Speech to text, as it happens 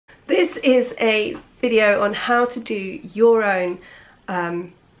This is a video on how to do your own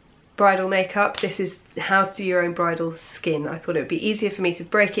bridal makeup. This is how to do your own bridal skin. I thought it would be easier for me to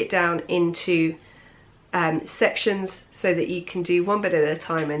break it down into sections so that you can do one bit at a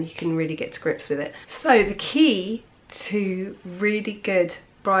time and you can really get to grips with it. So the key to really good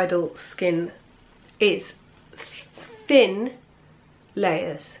bridal skin is thin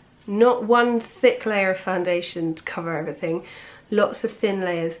layers. Not one thick layer of foundation to cover everything. Lots of thin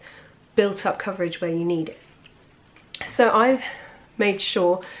layers, built up coverage where you need it. So I've made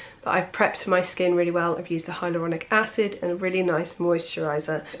sure that I've prepped my skin really well. I've used a hyaluronic acid and a really nice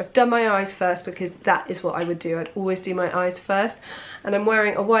moisturiser. I've done my eyes first because that is what I would do. I'd always do my eyes first. And I'm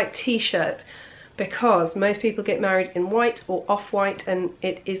wearing a white t-shirt because most people get married in white or off-white, and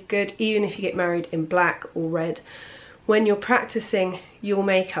it is good even if you get married in black or red. When you're practicing your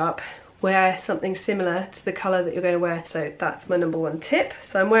makeup, wear something similar to the colour that you're going to wear. So that's my number one tip.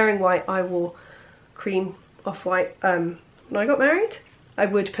 So I'm wearing white. I wore cream off-white when I got married. I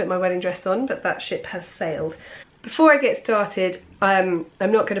would put my wedding dress on, but that ship has sailed. Before I get started, I'm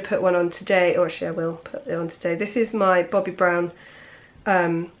not going to put one on today, or actually I will put it on today. This is my Bobbi Brown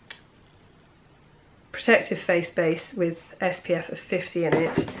protective face base with SPF of 50 in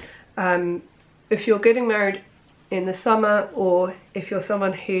it. If you're getting married in the summer, or if you're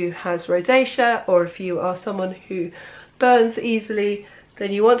someone who has rosacea, or if you are someone who burns easily,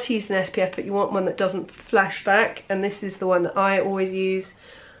 then you want to use an SPF, but you want one that doesn't flash back, and this is the one that I always use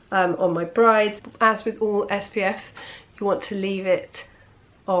on my brides. As with all SPF, you want to leave it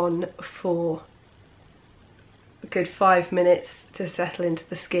on for a good 5 minutes to settle into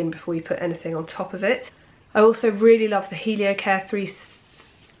the skin before you put anything on top of it. I also really love the HelioCare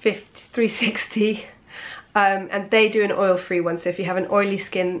 360, and they do an oil-free one, so if you have an oily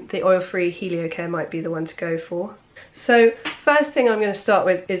skin, the oil-free HelioCare might be the one to go for. So first thing I'm going to start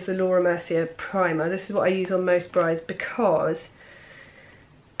with is the Laura Mercier primer. This is what I use on most brides because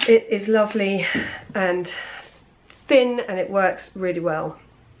it is lovely and thin and it works really well.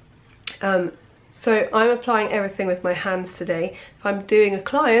 So I'm applying everything with my hands today. If I'm doing a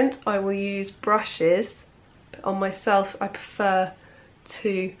client, I will use brushes, but on myself I prefer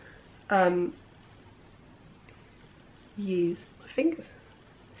to use my fingers.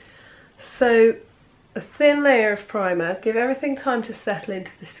 So a thin layer of primer, give everything time to settle into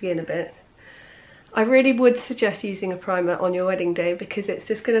the skin a bit. I really would suggest using a primer on your wedding day because it's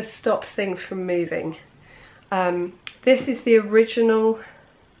just going to stop things from moving. This is the original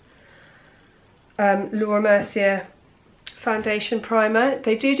Laura Mercier foundation primer.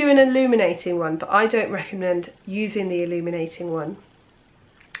 They do an illuminating one, but I don't recommend using the illuminating one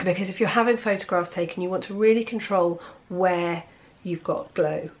because if you're having photographs taken, you want to really control where you've got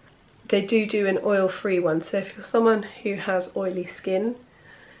glow. They do an oil-free one, so if you're someone who has oily skin,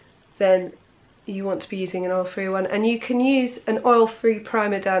 then you want to be using an oil-free one, and you can use an oil-free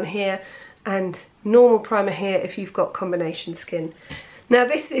primer down here and normal primer here if you've got combination skin. Now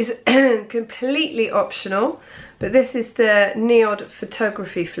this is completely optional, but this is the Neod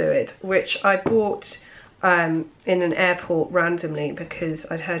photography fluid, which I bought in an airport randomly because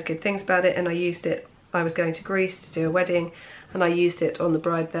I'd heard good things about it, and I used it. I was going to Greece to do a wedding and I used it on the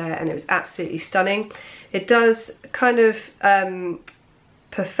bride there, and it was absolutely stunning. It does kind of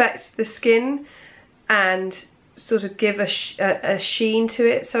perfect the skin and sort of give a sheen to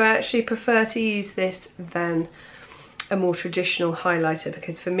it, so I actually prefer to use this than a more traditional highlighter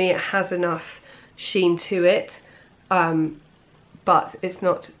because for me it has enough sheen to it, but it's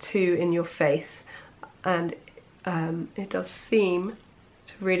not too in your face, and it does seem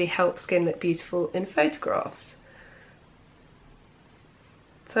to really help skin look beautiful in photographs.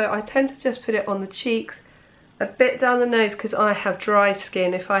 So I tend to just put it on the cheeks, a bit down the nose because I have dry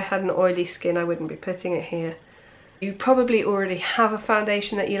skin. If I had an oily skin I wouldn't be putting it here. You probably already have a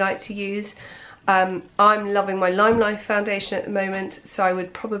foundation that you like to use. I'm loving my Limelight foundation at the moment, so I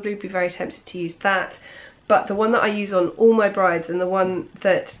would probably be very tempted to use that. But the one that I use on all my brides, and the one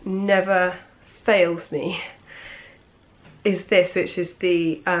that never fails me, is this, which is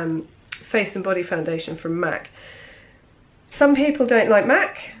the Face and Body foundation from MAC. Some people don't like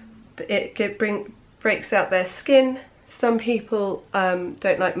MAC, it breaks out their skin. Some people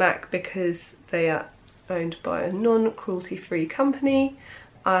don't like MAC because they are owned by a non-cruelty free company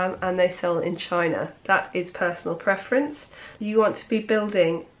and they sell in China. That is personal preference. You want to be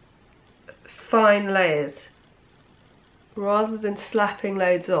building fine layers rather than slapping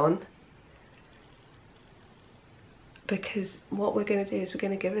loads on, because what we're going to do is we're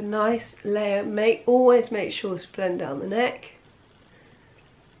going to give a nice layer. Always make sure to blend down the neck,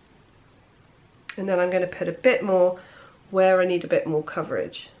 and then I'm going to put a bit more where I need a bit more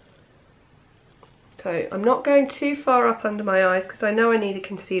coverage. So I'm not going too far up under my eyes because I know I need a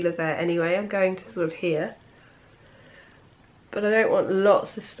concealer there anyway. I'm going to sort of here. But I don't want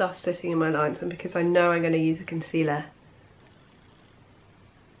lots of stuff sitting in my lines, and because I know I'm going to use a concealer,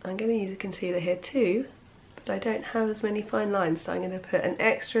 I'm going to use a concealer here too, but I don't have as many fine lines, so I'm going to put an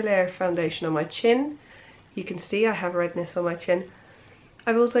extra layer of foundation on my chin. You can see I have redness on my chin.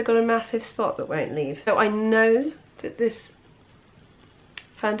 I've also got a massive spot that won't leave. So I know that this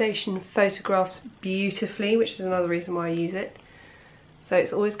foundation photographs beautifully, which is another reason why I use it. So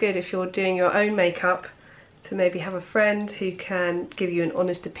it's always good if you're doing your own makeup to maybe have a friend who can give you an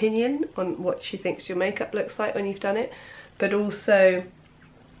honest opinion on what she thinks your makeup looks like when you've done it, but also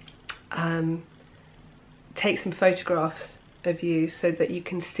take some photographs of you so that you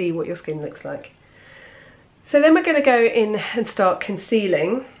can see what your skin looks like. So then we're going to go in and start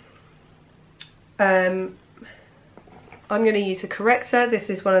concealing. I'm going to use a corrector. This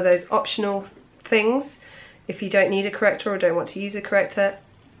is one of those optional things. If you don't need a corrector or don't want to use a corrector,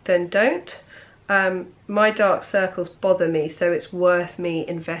 then don't. My dark circles bother me, so it's worth me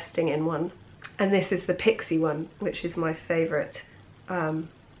investing in one. And this is the Pixie one, which is my favourite, and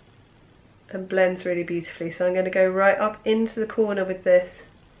blends really beautifully. So I'm going to go right up into the corner with this,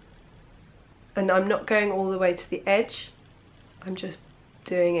 and I'm not going all the way to the edge, I'm just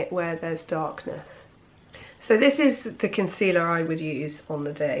doing it where there's darkness. So this is the concealer I would use on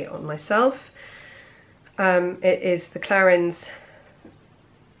the day on myself. It is the Clarins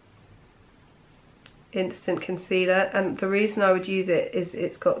Instant Concealer, and the reason I would use it is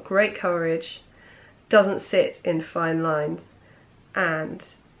it's got great coverage, doesn't sit in fine lines, and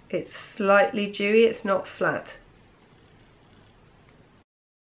it's slightly dewy, it's not flat.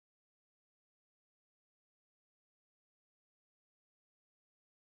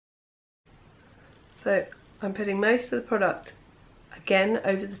 So I'm putting most of the product again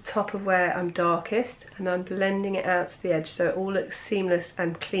over the top of where I'm darkest, and I'm blending it out to the edge so it all looks seamless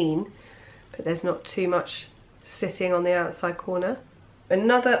and clean, but there's not too much sitting on the outside corner.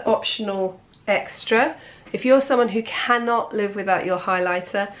 Another optional extra, if you're someone who cannot live without your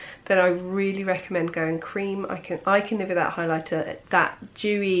highlighter, then I really recommend going cream. I can live without highlighter. That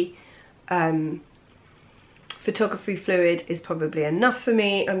dewy photography fluid is probably enough for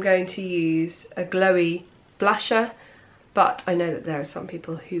me. I'm going to use a glowy blusher, but I know that there are some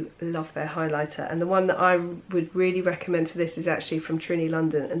people who love their highlighter, and the one that I would really recommend for this is actually from Trinny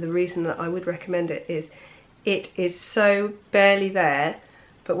London, and the reason that I would recommend it is so barely there,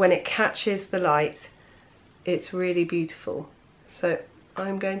 but when it catches the light, it's really beautiful. So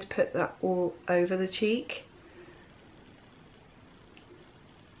I'm going to put that all over the cheek.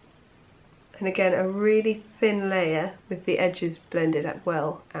 And again, a really thin layer with the edges blended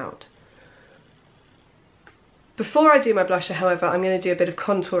well out. Before I do my blusher, however, I'm going to do a bit of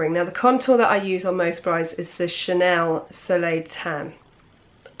contouring. Now, the contour that I use on most brides is the Chanel Soleil Tan.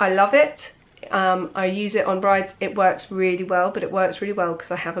 I love it. I use it on brides. It works really well, but it works really well because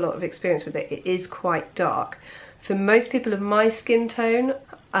I have a lot of experience with it. It is quite dark. For most people of my skin tone,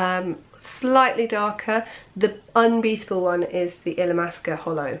 slightly darker, the unbeatable one is the Illamasqua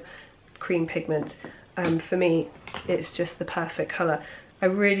Hollow Cream Pigment. For me, it's just the perfect colour. I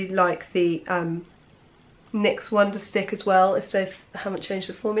really like the NYX Wonder Stick as well, if they haven't changed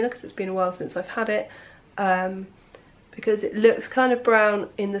the formula, because it's been a while since I've had it, because it looks kind of brown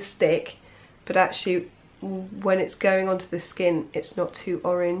in the stick, but actually when it's going onto the skin it's not too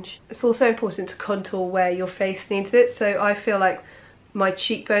orange. It's also important to contour where your face needs it, so I feel like my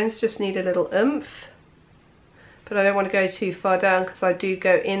cheekbones just need a little oomph, but I don't want to go too far down because I do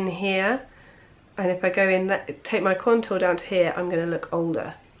go in here, and if I go in, take my contour down to here, I'm going to look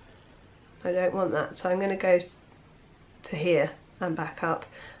older. I don't want that, so I'm going to go to here and back up,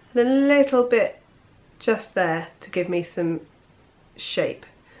 and a little bit just there to give me some shape,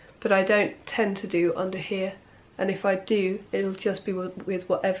 but I don't tend to do under here, and if I do, it'll just be with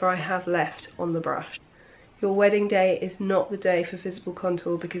whatever I have left on the brush. Your wedding day is not the day for visible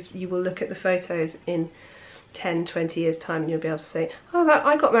contour, because you will look at the photos in 10-20 years time and you'll be able to say, oh,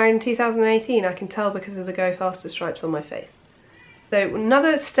 I got married in 2018, I can tell because of the Go Faster stripes on my face. So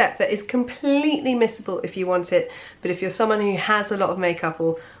another step that is completely missable if you want it, but if you're someone who has a lot of makeup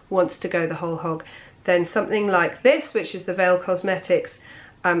or wants to go the whole hog, then something like this, which is the Veil Cosmetics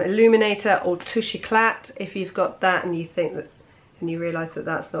Illuminator or Touche Éclat, if you've got that and you think that, and you realise that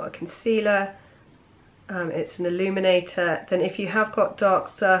that's not a concealer, it's an illuminator. Then if you have got dark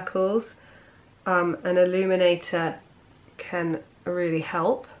circles, an illuminator can really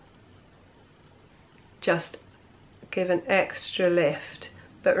help. Just give an extra lift,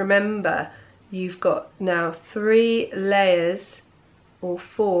 but remember, you've got now 3 layers or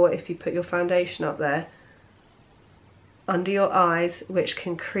 4 if you put your foundation up there, under your eyes, which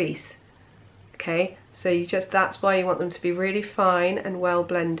can crease. Okay, so that's why you want them to be really fine and well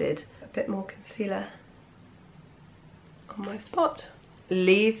blended. A bit more concealer on my spot.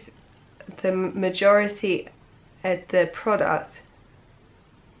 Leave the majority of the product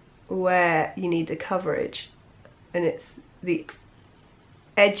where you need the coverage, and it's the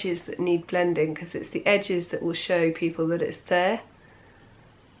edges that need blending, because it's the edges that will show people that it's there.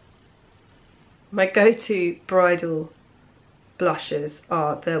 My go-to bridal blushes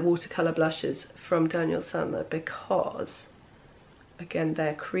are the watercolour blushes from Daniel Sandler, because again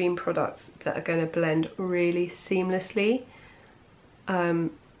they're cream products that are going to blend really seamlessly.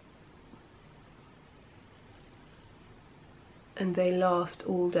 And they last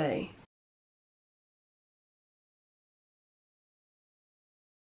all day.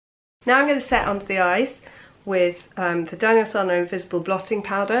 Now I'm going to set under the eyes with the Daniel Sandler Invisible Blotting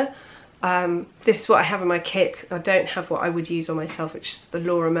Powder. This is what I have in my kit. I don't have what I would use on myself, which is the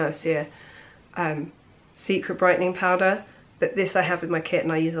Laura Mercier Secret Brightening Powder. But this I have in my kit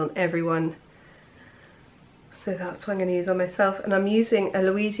and I use on everyone. So that's what I'm going to use on myself. And I'm using a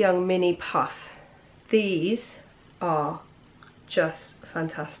Louise Young Mini Puff. These are just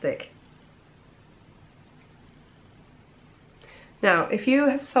fantastic. Now, if you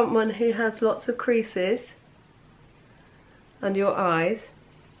have someone who has lots of creases under your eyes,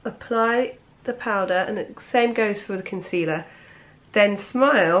 apply the powder, and the same goes for the concealer. Then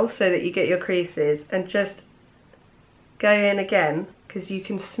smile so that you get your creases, and just go in again, because you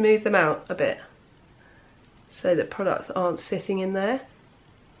can smooth them out a bit so that products aren't sitting in there.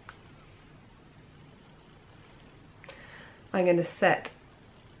 I'm going to set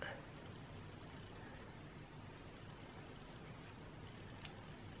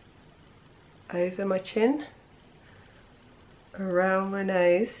over my chin, around my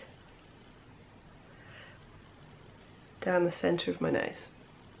nose, down the centre of my nose.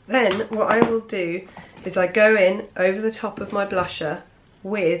 Then what I will do is I go in over the top of my blusher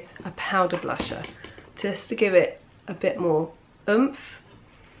with a powder blusher, just to give it a bit more oomph.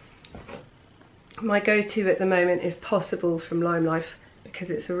 My go-to at the moment is Possible from Lime Life, because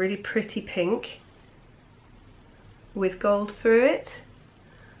it's a really pretty pink with gold through it.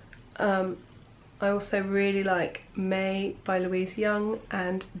 I also really like May by Louise Young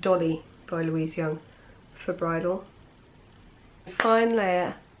and Dolly by Louise Young for bridal. A fine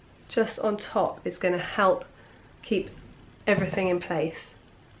layer just on top is going to help keep everything in place.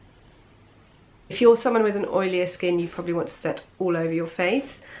 If you're someone with an oilier skin, you probably want to set all over your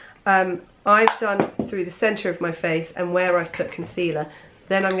face. I've done through the centre of my face and where I've put concealer.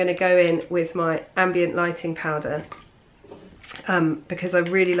 Then I'm going to go in with my ambient lighting powder, because I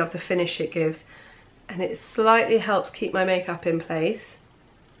really love the finish it gives, and it slightly helps keep my makeup in place.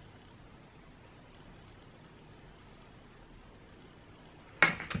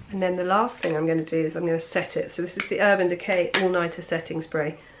 And then the last thing I'm going to do is I'm going to set it. So this is the Urban Decay All Nighter Setting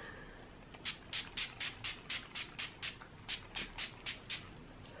Spray.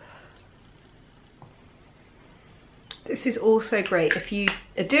 This is also great if you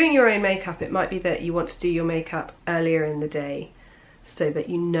are doing your own makeup. It might be that you want to do your makeup earlier in the day so that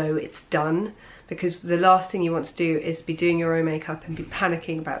you know it's done, because the last thing you want to do is be doing your own makeup and be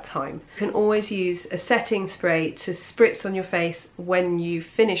panicking about time. You can always use a setting spray to spritz on your face when you've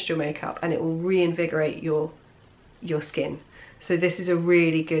finished your makeup, and it will reinvigorate your skin. So this is a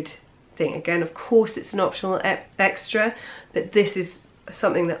really good thing. Again, of course it's an optional extra, but this is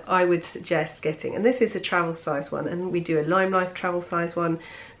something that I would suggest getting, and this is a travel size one, and we do a Lime Life travel size one,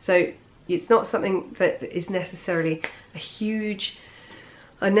 so it's not something that is necessarily a huge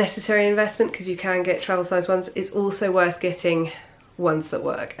unnecessary investment, because you can get travel size ones. It's also worth getting ones that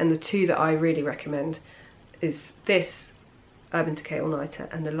work, and the two that I really recommend is this Urban Decay All Nighter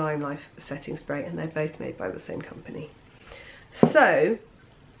and the Lime Life setting spray, and they're both made by the same company. So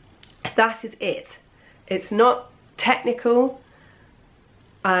that is it. It's not technical.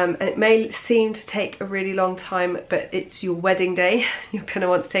 And it may seem to take a really long time, but it's your wedding day. You're going to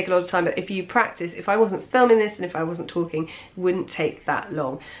want to take a lot of time, but if you practice, if I wasn't filming this and if I wasn't talking, it wouldn't take that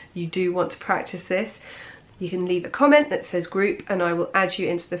long. You do want to practice this. You can leave a comment that says group and I will add you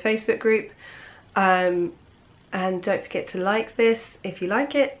into the Facebook group. And don't forget to like this if you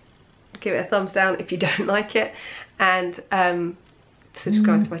like it, give it a thumbs down if you don't like it, and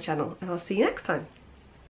subscribe to my channel, and I'll see you next time.